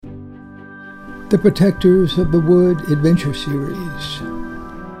The Protectors of the Wood Adventure Series.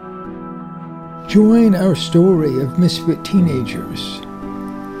 Join our story of misfit teenagers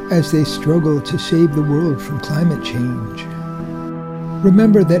as they struggle to save the world from climate change.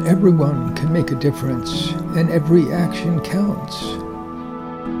 Remember that everyone can make a difference and every action counts.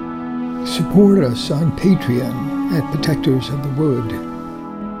 Support us on Patreon at Protectors of the Wood.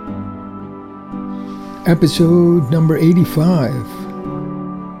 Episode number 85.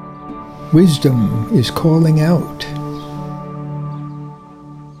 Wisdom is calling out.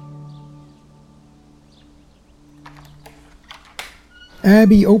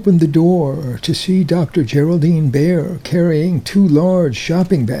 Abby opened the door to see Dr. Geraldine Bear carrying 2 large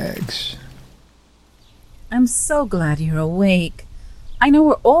shopping bags. I'm so glad you're awake. I know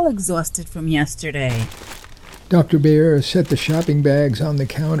we're all exhausted from yesterday. Dr. Bear set the shopping bags on the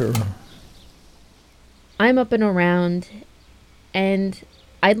counter. I'm up and around, and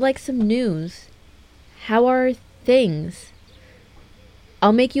I'd like some news. How are things?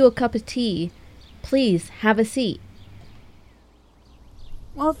 I'll make you a cup of tea. Please, have a seat.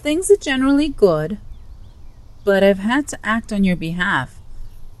 Well, things are generally good, but I've had to act on your behalf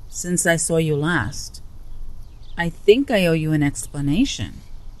since I saw you last. I think I owe you an explanation.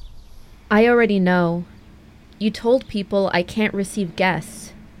 I already know. You told people I can't receive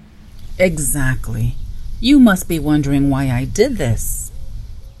guests. Exactly. You must be wondering why I did this.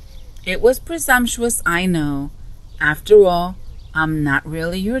 It was presumptuous, I know. After all, I'm not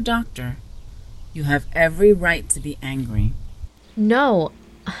really your doctor. You have every right to be angry. No,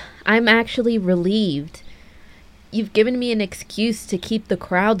 I'm actually relieved. You've given me an excuse to keep the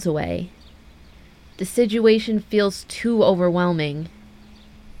crowds away. The situation feels too overwhelming.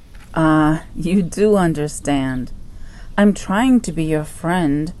 You do understand. I'm trying to be your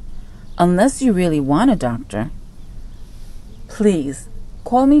friend. Unless you really want a doctor. Please,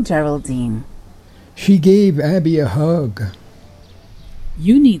 call me Geraldine. She gave Abby a hug.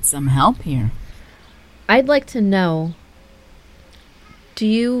 You need some help here. I'd like to know, do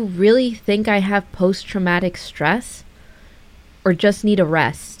you really think I have post-traumatic stress? Or just need a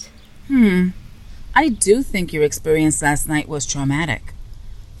rest? I do think your experience last night was traumatic.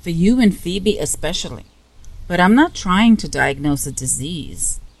 For you and Phoebe especially. But I'm not trying to diagnose a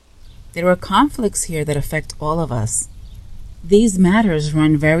disease. There are conflicts here that affect all of us. These matters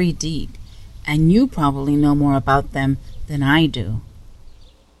run very deep, and you probably know more about them than I do.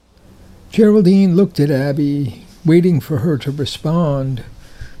 Geraldine looked at Abby, waiting for her to respond,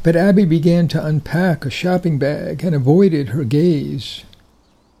 but Abby began to unpack a shopping bag and avoided her gaze.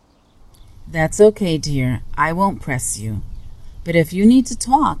 That's okay, dear. I won't press you. But if you need to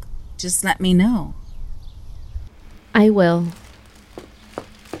talk, just let me know. I will.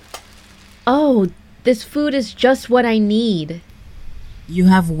 Oh, this food is just what I need. You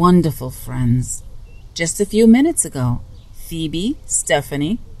have wonderful friends. Just a few minutes ago, Phoebe,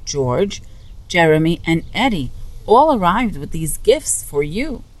 Stephanie, George, Jeremy, and Eddie all arrived with these gifts for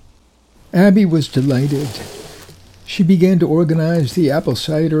you. Abby was delighted. She began to organize the apple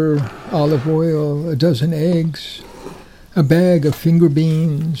cider, olive oil, a dozen eggs, a bag of finger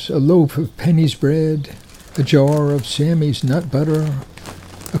beans, a loaf of Penny's bread, a jar of Sammy's nut butter,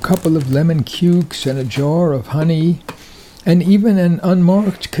 a couple of lemon cukes and a jar of honey, and even an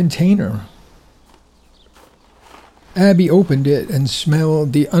unmarked container. Abby opened it and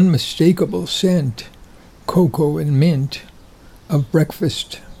smelled the unmistakable scent, cocoa and mint, of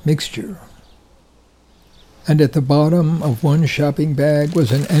breakfast mixture. And at the bottom of one shopping bag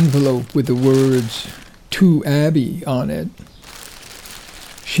was an envelope with the words, "To Abby," on it.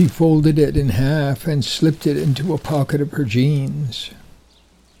 She folded it in half and slipped it into a pocket of her jeans.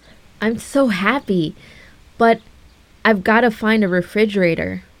 I'm so happy, but I've got to find a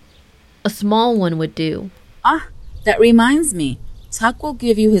refrigerator. A small one would do. That reminds me. Tuck will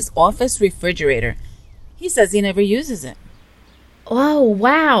give you his office refrigerator. He says he never uses it. Oh,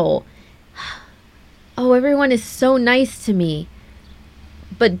 wow. Oh, everyone is so nice to me.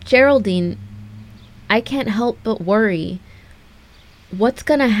 But Geraldine, I can't help but worry. What's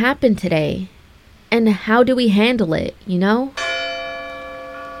gonna happen today? And how do we handle it, you know?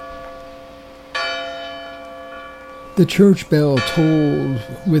 The church bell tolled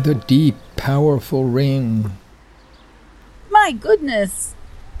with a deep, powerful ring. My goodness!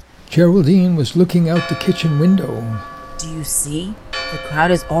 Geraldine was looking out the kitchen window. Do you see? The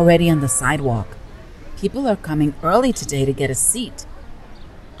crowd is already on the sidewalk. People are coming early today to get a seat.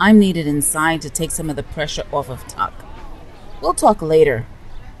 I'm needed inside to take some of the pressure off of Tuck. We'll talk later.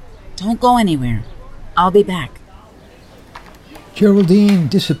 Don't go anywhere. I'll be back. Geraldine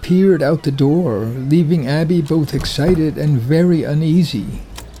disappeared out the door, leaving Abby both excited and very uneasy.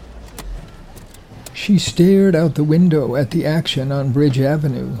 She stared out the window at the action on Bridge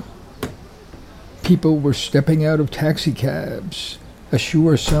Avenue. People were stepping out of taxicabs, a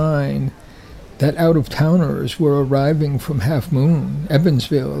sure sign that out-of-towners were arriving from Half Moon,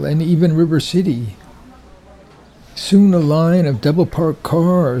 Evansville, and even River City. Soon a line of double-parked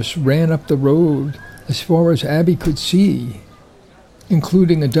cars ran up the road as far as Abby could see,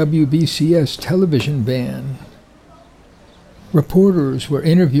 including a WBCS television van. Reporters were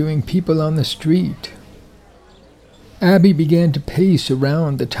interviewing people on the street. Abby began to pace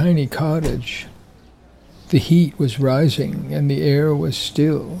around the tiny cottage. The heat was rising and the air was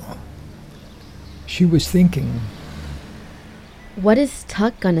still. She was thinking, what is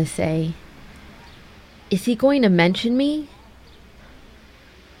Tuck gonna say? Is he going to mention me?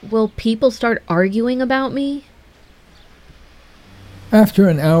 Will people start arguing about me? After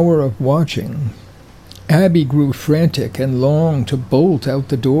an hour of watching, Abby grew frantic and longed to bolt out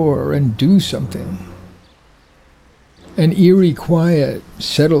the door and do something. An eerie quiet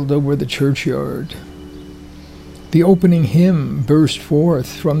settled over the churchyard. The opening hymn burst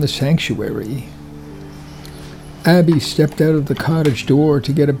forth from the sanctuary. Abby stepped out of the cottage door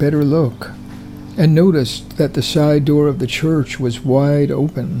to get a better look and noticed that the side door of the church was wide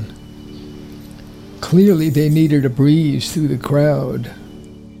open. Clearly they needed a breeze through the crowd.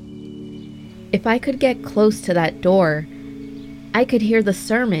 If I could get close to that door, I could hear the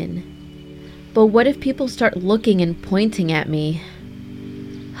sermon. But what if people start looking and pointing at me?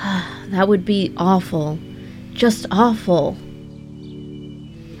 That would be awful. Just awful.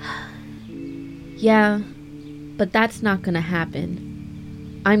 Yeah, but that's not gonna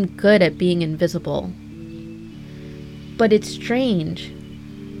happen. I'm good at being invisible. But it's strange.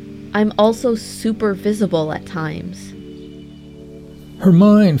 I'm also super visible at times. Her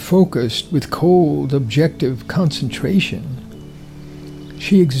mind focused with cold, objective concentration.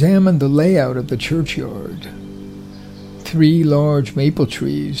 She examined the layout of the churchyard. 3 large maple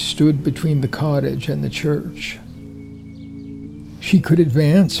trees stood between the cottage and the church. She could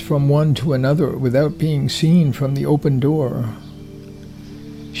advance from one to another without being seen from the open door.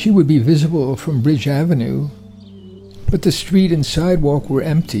 She would be visible from Bridge Avenue, but the street and sidewalk were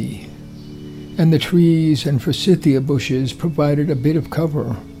empty, and the trees and forsythia bushes provided a bit of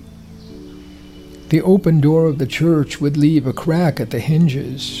cover. The open door of the church would leave a crack at the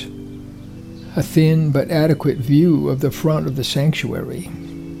hinges, a thin but adequate view of the front of the sanctuary.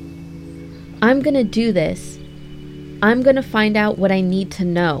 I'm gonna do this. I'm gonna find out what I need to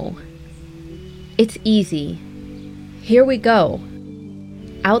know. It's easy. Here we go.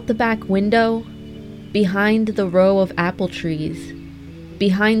 Out the back window, behind the row of apple trees,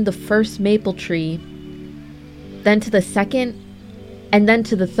 behind the first maple tree, then to the second, and then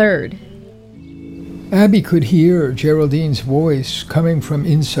to the third. Abby could hear Geraldine's voice coming from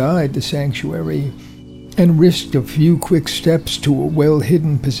inside the sanctuary and risked a few quick steps to a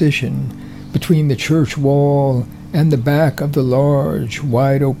well-hidden position between the church wall and the back of the large,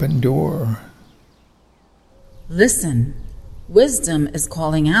 wide-open door. Listen, wisdom is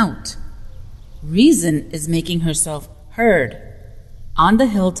calling out. Reason is making herself heard. On the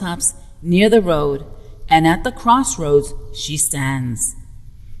hilltops, near the road, and at the crossroads she stands.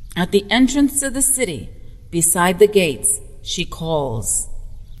 At the entrance to the city, beside the gates, she calls.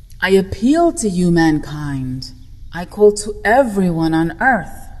 I appeal to you, mankind. I call to everyone on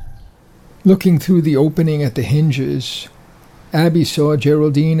earth. Looking through the opening at the hinges, Abby saw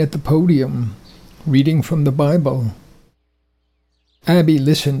Geraldine at the podium, reading from the Bible. Abby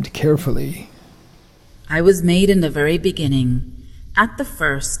listened carefully. I was made in the very beginning, at the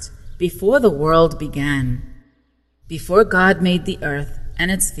first, before the world began, before God made the earth and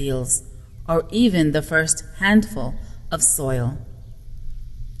its fields, or even the first handful of soil.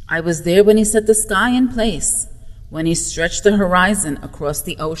 I was there when he set the sky in place, when he stretched the horizon across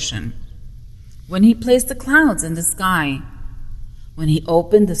the ocean, when he placed the clouds in the sky, when he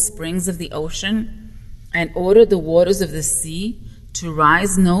opened the springs of the ocean and ordered the waters of the sea to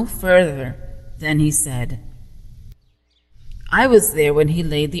rise no further than he said. I was there when he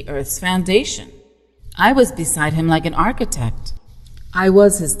laid the earth's foundation. I was beside him like an architect. I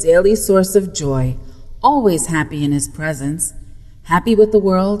was his daily source of joy, always happy in his presence, happy with the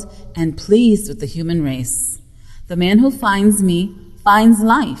world and pleased with the human race. The man who finds me finds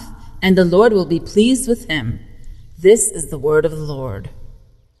life, and the Lord will be pleased with him. This is the word of the Lord.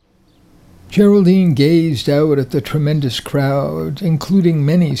 Geraldine gazed out at the tremendous crowd, including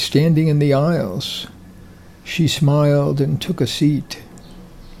many standing in the aisles. She smiled and took a seat.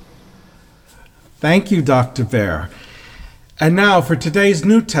 Thank you, Dr. Bear. And now for today's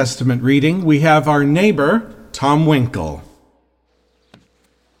New Testament reading, we have our neighbor, Tom Winkle.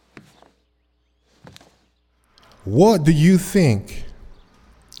 What do you think?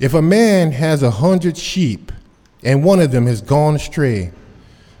 If a man has 100 sheep and one of them has gone astray,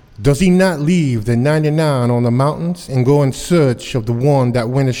 does he not leave the 99 on the mountains and go in search of the one that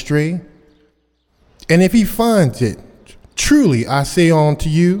went astray? And if he finds it, truly I say unto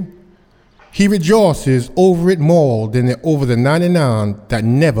you, he rejoices over it more than over the 99 that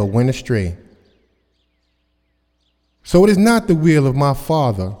never went astray. So it is not the will of my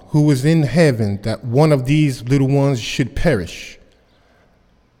Father who is in heaven that one of these little ones should perish.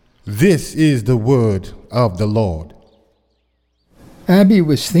 This is the word of the Lord. Abby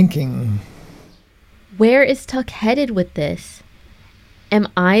was thinking, Where is Tuck headed with this? Am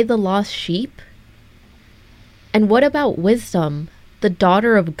I the lost sheep? And what about wisdom, the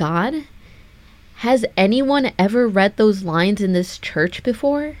daughter of God? Has anyone ever read those lines in this church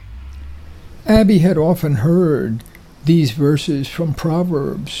before? Abby had often heard these verses from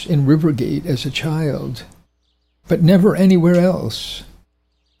Proverbs in Rivergate as a child, but never anywhere else.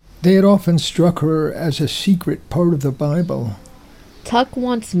 They had often struck her as a secret part of the Bible. Tuck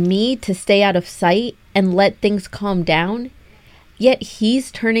wants me to stay out of sight and let things calm down, yet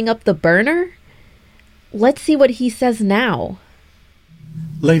he's turning up the burner? Let's see what he says now.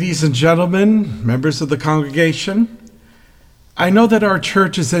 Ladies and gentlemen, members of the congregation, I know that our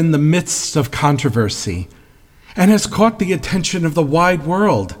church is in the midst of controversy and has caught the attention of the wide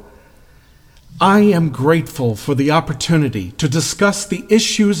world. I am grateful for the opportunity to discuss the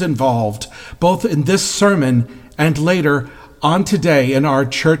issues involved both in this sermon and later on today in our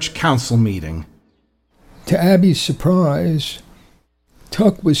church council meeting. To Abby's surprise,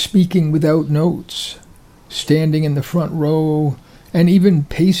 Tuck was speaking without notes, standing in the front row and even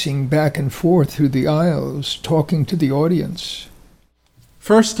pacing back and forth through the aisles, talking to the audience.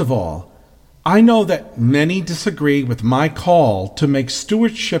 First of all, I know that many disagree with my call to make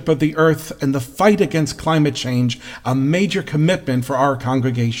stewardship of the earth and the fight against climate change a major commitment for our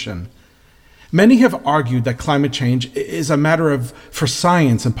congregation. Many have argued that climate change is a matter for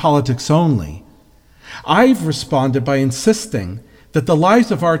science and politics only. I've responded by insisting that the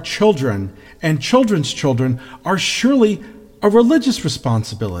lives of our children and children's children are surely a religious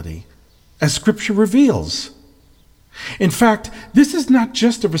responsibility, as Scripture reveals. In fact, this is not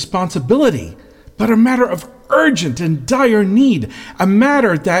just a responsibility, but a matter of urgent and dire need, a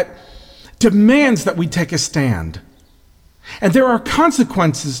matter that demands that we take a stand. And there are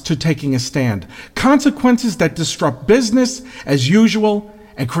consequences to taking a stand, consequences that disrupt business as usual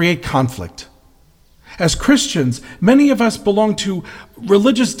and create conflict. As Christians, many of us belong to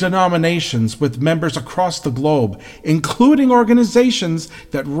religious denominations with members across the globe, including organizations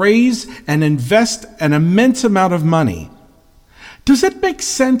that raise and invest an immense amount of money. Does it make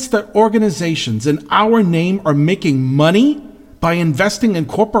sense that organizations in our name are making money by investing in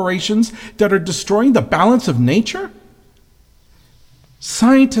corporations that are destroying the balance of nature?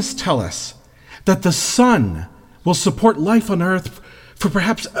 Scientists tell us that the sun will support life on Earth for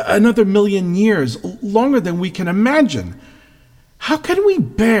perhaps another 1,000,000 years, longer than we can imagine. How can we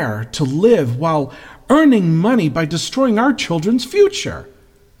bear to live while earning money by destroying our children's future?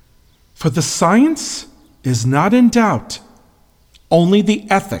 For the science is not in doubt. Only the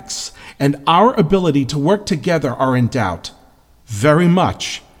ethics and our ability to work together are in doubt, very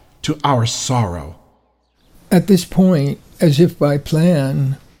much to our sorrow. At this point, as if by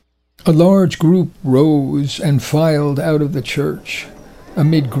plan, a large group rose and filed out of the church,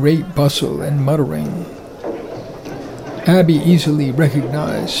 amid great bustle and muttering. Abby easily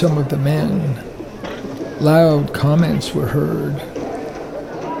recognized some of the men. Loud comments were heard.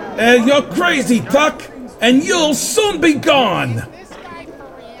 You're crazy, Tuck, and you'll soon be gone.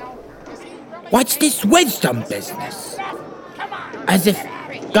 What's this wisdom business? As if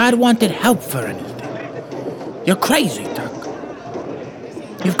God wanted help for anything. You're crazy, Tuck.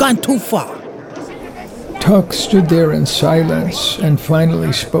 You've gone too far. Tuck stood there in silence and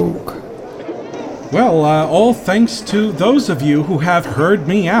finally spoke. Well, all thanks to those of you who have heard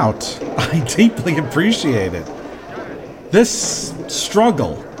me out. I deeply appreciate it. This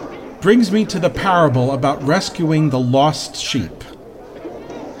struggle brings me to the parable about rescuing the lost sheep.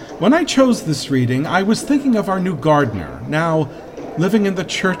 When I chose this reading, I was thinking of our new gardener, now living in the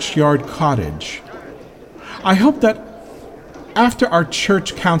churchyard cottage. I hope that after our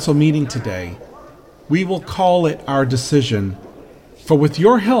church council meeting today, we will call it our decision, for with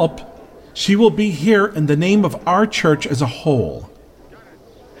your help, she will be here in the name of our church as a whole.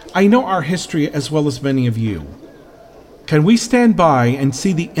 I know our history as well as many of you. Can we stand by and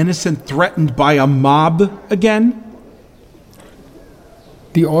see the innocent threatened by a mob again?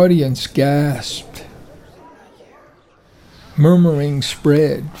 The audience gasped. Murmuring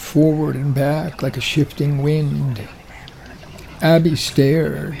spread forward and back like a shifting wind. Abby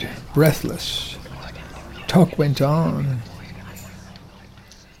stared, breathless. Tuck went on.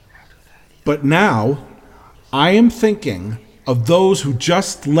 But now, I am thinking of those who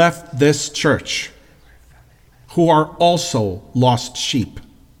just left this church, who are also lost sheep.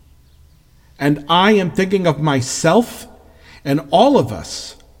 And I am thinking of myself and all of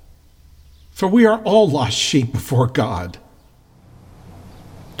us, for we are all lost sheep before God.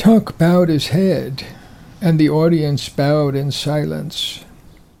 Tuck bowed his head, and the audience bowed in silence.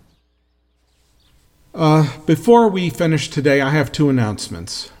 Before we finish today, I have two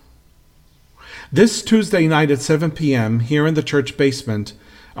announcements. This Tuesday night at 7 p.m. here in the church basement,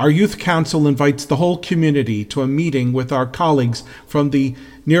 our youth council invites the whole community to a meeting with our colleagues from the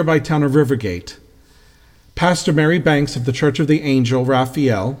nearby town of Rivergate. Pastor Mary Banks of the Church of the Angel,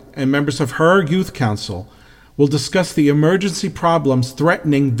 Raphael, and members of her youth council will discuss the emergency problems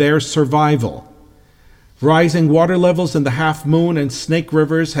threatening their survival. Rising water levels in the Half Moon and Snake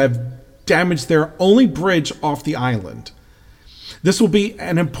Rivers have damaged their only bridge off the island. This will be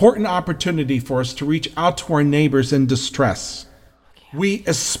an important opportunity for us to reach out to our neighbors in distress. We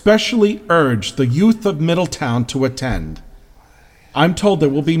especially urge the youth of Middletown to attend. I'm told there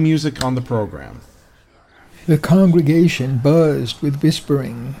will be music on the program. The congregation buzzed with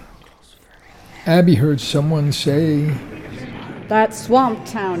whispering. Abby heard someone say, "That's Swamp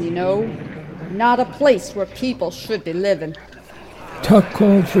Town, you know. Not a place where people should be living." Tuck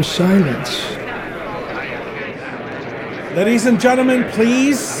called for silence. Ladies and gentlemen,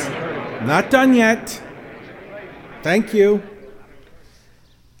 please. Not done yet. Thank you.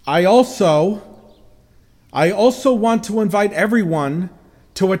 I also want to invite everyone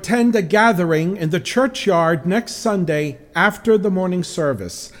to attend a gathering in the churchyard next Sunday after the morning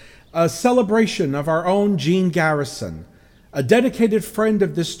service, a celebration of our own Jean Garrison, a dedicated friend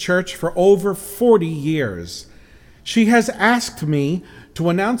of this church for over 40 years. She has asked me to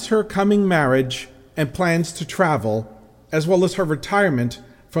announce her coming marriage and plans to travel, as well as her retirement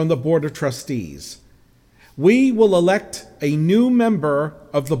from the Board of Trustees. We will elect a new member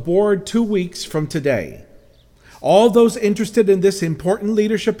of the board 2 weeks from today. All those interested in this important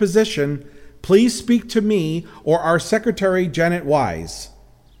leadership position, please speak to me or our secretary, Janet Wise.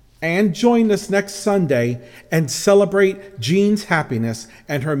 And join us next Sunday and celebrate Jean's happiness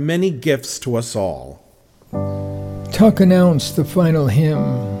and her many gifts to us all. Tuck announced the final hymn,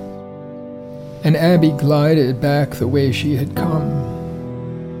 and Abby glided back the way she had come.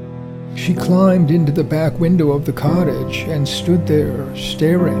 She climbed into the back window of the cottage and stood there,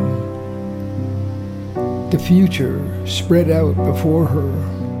 staring. The future spread out before her.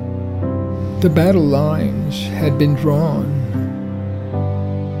 The battle lines had been drawn.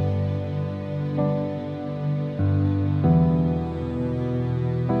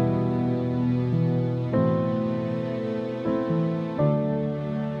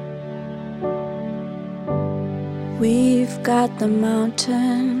 We've got the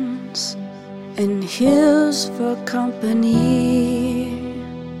mountains and hills for company.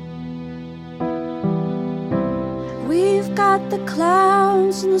 We've got the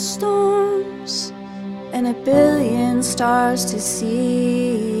clouds and the storms and a billion stars to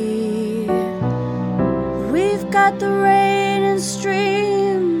see. We've got the rain and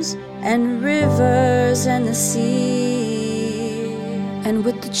streams and rivers and the sea. And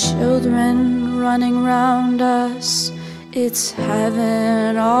with the children running round us, it's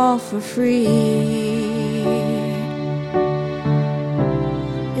heaven all for free.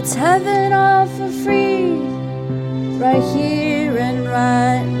 It's heaven all for free, right here and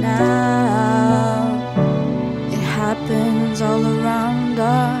right now. It happens all around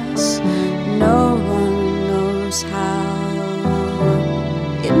us, no one knows how.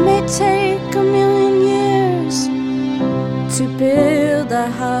 It may take 1,000,000 years to build the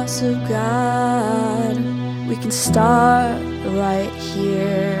house of God. We can start right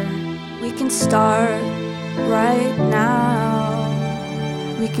here. We can start right now.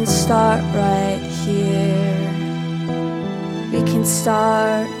 We can start right here. We can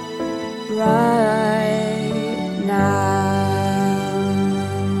start right now.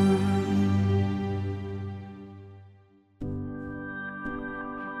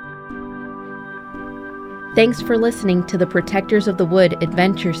 Thanks for listening to the Protectors of the Wood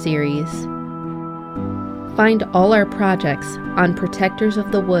Adventure Series. Find all our projects on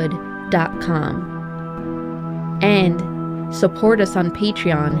protectorsofthewood.com. And support us on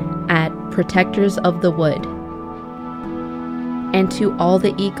Patreon at Protectors of the Wood. And to all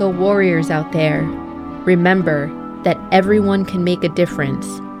the eco warriors out there, remember that everyone can make a difference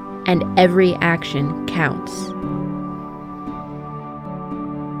and every action counts.